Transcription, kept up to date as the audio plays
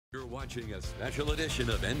You're watching a special edition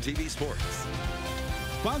of NTV Sports.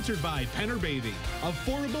 Sponsored by Penner Bathing,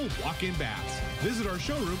 affordable walk-in baths. Visit our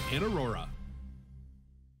showroom in Aurora.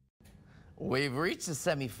 We've reached the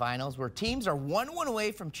semifinals where teams are 1-1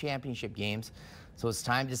 away from championship games. So it's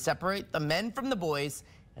time to separate the men from the boys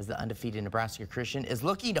as the undefeated Nebraska Christian is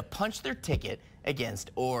looking to punch their ticket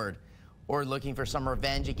against Ord. Ord looking for some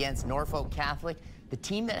revenge against Norfolk Catholic, the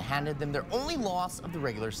team that handed them their only loss of the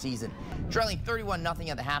regular season. Trailing 31-0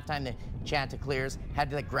 at the halftime, the Chanticleers had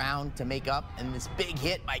to the ground to make up, and this big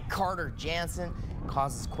hit by Carter Jansen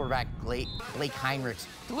causes quarterback Blake Heinrichs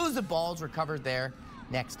to lose the balls recovered there.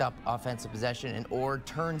 Next up, offensive possession, and Ord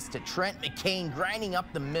turns to Trent McCain, grinding up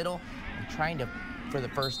the middle and trying for the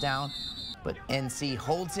first down, but NC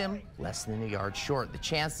holds him less than a yard short. The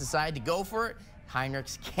Chants decide to go for it.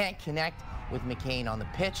 Heinrichs can't connect with McCain on the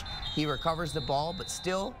pitch. He recovers the ball, but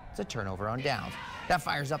still it's a turnover on downs. That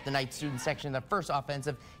fires up the night student section of the first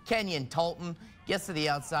offensive. Kenyon Talton gets to the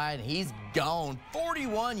outside, and he's gone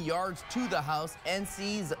 41 yards to the house.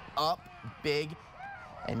 NC's up big.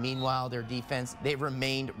 And meanwhile, their defense, they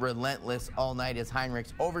remained relentless all night as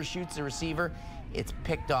Heinrichs overshoots the receiver. It's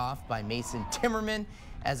picked off by Mason Timmerman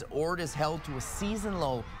as Ord is held to a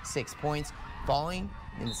season-low 6 points, falling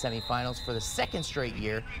in the semifinals for the second straight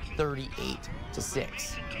year,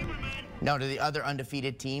 38-6. Now to the other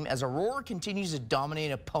undefeated team, as Aurora continues to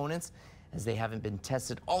dominate opponents as they haven't been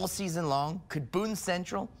tested all season long, could Boone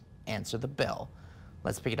Central answer the bell?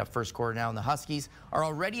 Let's pick it up first quarter now, and the Huskies are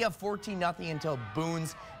already up 14-0 until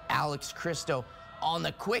Boone's Alex Christo on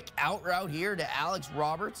the quick out route here to Alex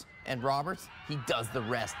Roberts, and Roberts, he does the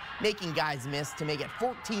rest, making guys miss to make it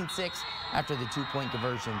 14-6 after the two-point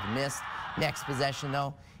conversion missed. Next possession,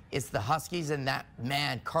 though, it's the Huskies and that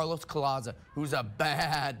man, Carlos Colaza, who's a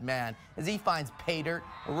bad man, as he finds pay dirt.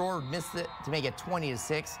 Aurora missed it to make it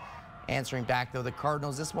 20-6. Answering back, though, the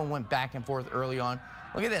Cardinals, this one went back and forth early on.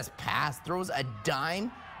 Look at this pass, throws a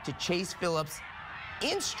dime to Chase Phillips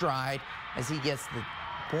in stride as he gets the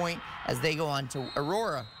point as they go on to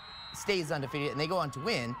Aurora stays undefeated and they go on to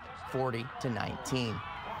win 40-19.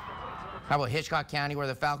 How about Hitchcock County, where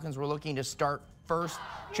the Falcons were looking to start first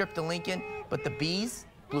trip to Lincoln, but the Bees,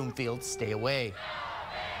 Bloomfield, stay away.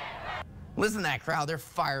 Listen to that crowd, they're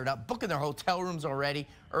fired up, booking their hotel rooms already.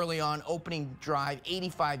 Early on, opening drive,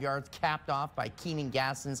 85 yards, capped off by Keenan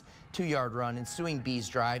Gasson's 2-yard run. Ensuing Bees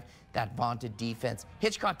drive, that vaunted defense.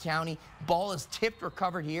 Hitchcock County, ball is tipped,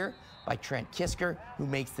 recovered here by Trent Kisker, who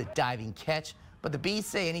makes the diving catch. But the Bees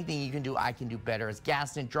say anything you can do, I can do better. As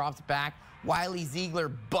Gaston drops back, Wiley Ziegler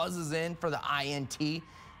buzzes in for the INT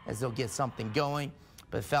as they'll get something going.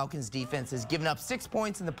 But the Falcons defense has given up 6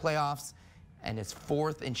 points in the playoffs, and it's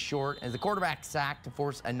 4th and short as the quarterback sacked to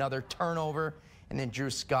force another turnover. And then Drew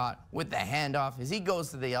Scott with the handoff as he goes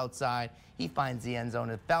to the outside. He finds the end zone.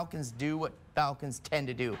 And the Falcons do what Falcons tend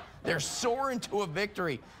to do. They're soaring to a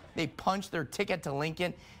victory. They punch their ticket to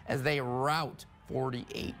Lincoln as they rout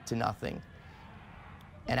 48-0.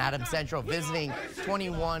 And Adams Central visiting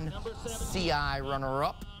 21 CI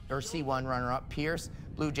runner-up, or C1 runner-up, Pierce.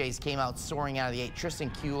 Blue Jays came out soaring out of the 8.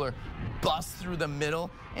 Tristan Kuehler busts through the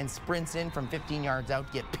middle and sprints in from 15 yards out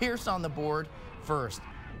to get Pierce on the board first.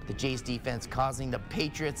 The Jays defense causing the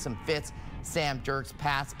Patriots some fits. Sam Dirks'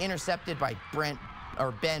 pass intercepted by Ben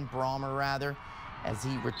Brommer, as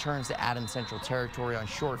he returns to Adams Central territory on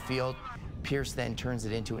short field. Pierce then turns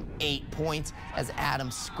it into an 8 points as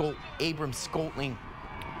Abram Scotling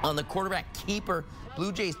on the quarterback keeper.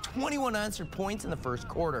 Blue Jays 21 unanswered points in the first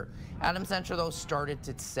quarter. Adams Central, though, started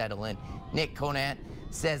to settle in. Nick Conant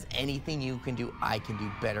says anything you can do, I can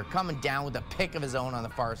do better. Coming down with a pick of his own on the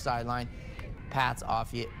far sideline.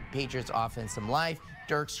 Patriots offense some life.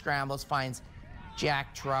 Dirk scrambles, finds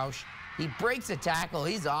Jack Troush. He breaks a tackle.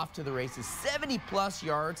 He's off to the races. 70-plus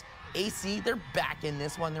yards. AC, they're back in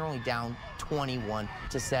this one. They're only down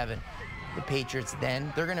 21-7. The Patriots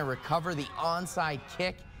then, they're going to recover the onside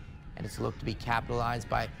kick, and it's looked to be capitalized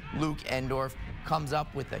by Luke Endorf. Comes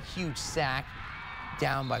up with a huge sack,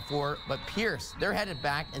 down by 4. But Pierce, they're headed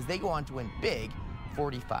back as they go on to win big,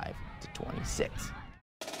 45-26.